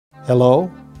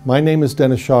Hello, my name is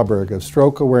Dennis Schauberg of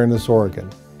Stroke Awareness Oregon,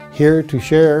 here to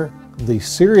share the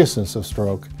seriousness of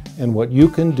stroke and what you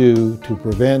can do to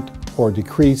prevent or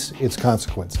decrease its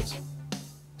consequences.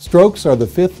 Strokes are the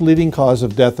 5th leading cause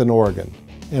of death in Oregon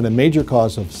and a major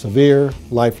cause of severe,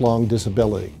 lifelong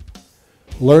disability.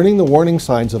 Learning the warning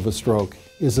signs of a stroke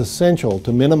is essential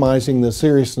to minimizing the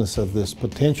seriousness of this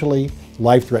potentially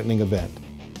life-threatening event.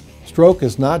 Stroke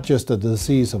is not just a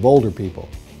disease of older people.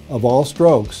 Of all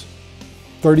strokes,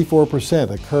 34%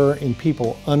 occur in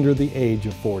people under the age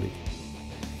of 40.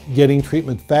 Getting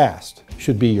treatment fast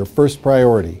should be your first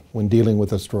priority when dealing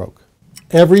with a stroke.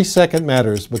 Every second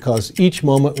matters because each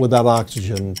moment without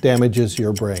oxygen damages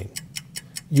your brain.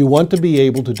 You want to be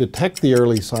able to detect the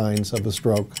early signs of a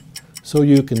stroke so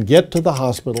you can get to the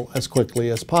hospital as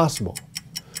quickly as possible.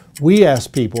 We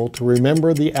ask people to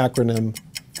remember the acronym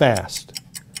F.A.S.T,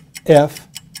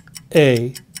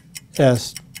 F-A-S-T,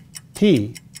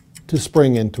 to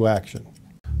spring into action.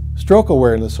 Stroke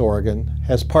Awareness Oregon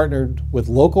has partnered with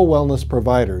local wellness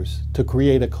providers to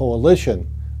create a coalition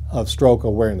of stroke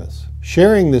awareness,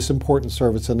 sharing this important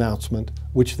service announcement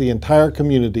which the entire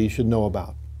community should know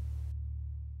about.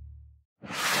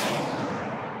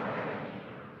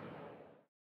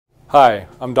 Hi,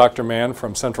 I'm Dr. Mann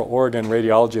from Central Oregon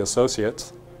Radiology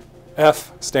Associates.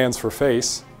 F stands for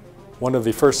face. One of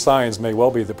the first signs may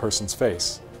well be the person's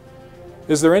face.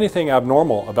 Is there anything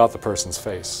abnormal about the person's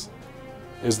face?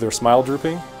 Is their smile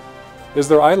drooping? Is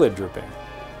their eyelid drooping?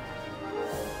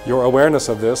 Your awareness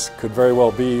of this could very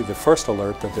well be the first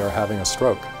alert that they're having a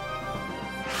stroke.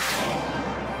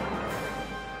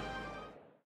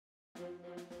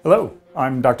 Hello,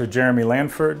 I'm Dr. Jeremy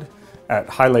Lanford at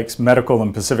High Lakes Medical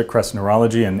and Pacific Crest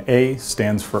Neurology, and A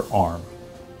stands for arm.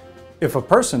 If a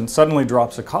person suddenly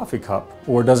drops a coffee cup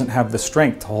or doesn't have the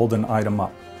strength to hold an item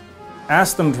up,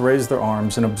 ask them to raise their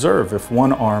arms and observe if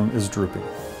one arm is drooping.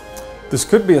 This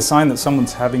could be a sign that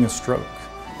someone's having a stroke.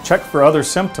 Check for other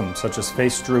symptoms such as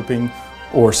face drooping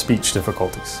or speech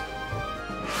difficulties.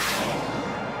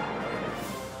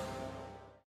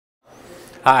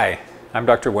 Hi, I'm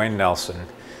Dr. Wayne Nelson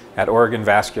at Oregon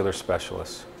Vascular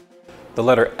Specialists. The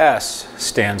letter S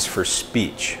stands for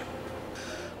speech.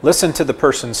 Listen to the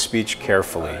person's speech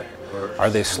carefully. Are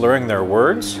they slurring their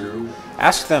words?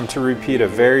 Ask them to repeat a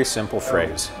very simple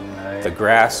phrase. The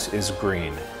grass is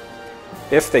green.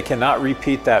 If they cannot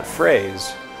repeat that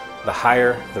phrase, the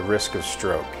higher the risk of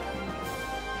stroke.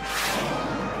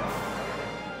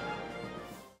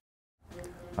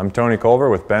 I'm Tony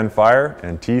Culver with Bend Fire,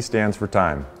 and T stands for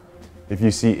time. If you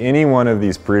see any one of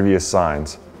these previous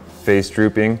signs, face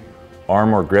drooping,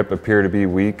 arm or grip appear to be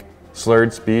weak,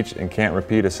 slurred speech and can't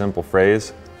repeat a simple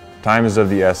phrase, time is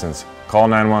of the essence. Call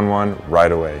 911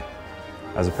 right away.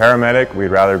 As a paramedic, we'd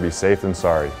rather be safe than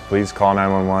sorry. Please call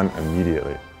 911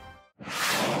 immediately.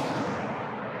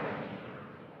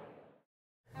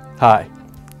 Hi,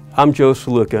 I'm Joe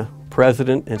Saluka,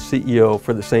 President and CEO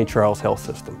for the St. Charles Health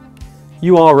System.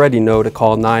 You already know to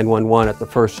call 911 at the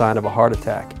first sign of a heart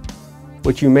attack.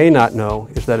 What you may not know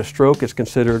is that a stroke is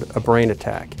considered a brain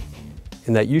attack,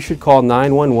 and that you should call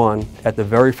 911 at the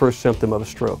very first symptom of a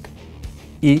stroke.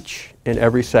 Each and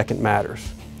every second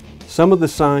matters. Some of the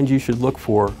signs you should look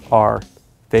for are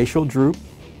facial droop,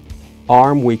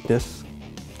 arm weakness,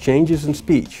 changes in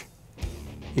speech.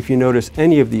 If you notice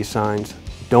any of these signs,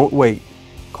 don't wait.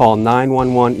 Call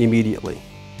 911 immediately.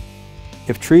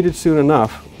 If treated soon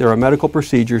enough, there are medical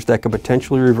procedures that can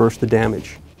potentially reverse the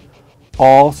damage.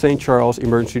 All St. Charles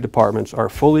emergency departments are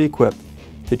fully equipped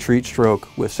to treat stroke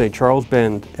with St. Charles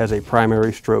Bend as a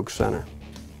primary stroke center.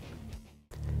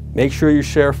 Make sure you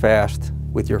share F.A.S.T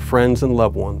with your friends and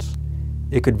loved ones.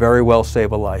 It could very well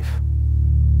save a life.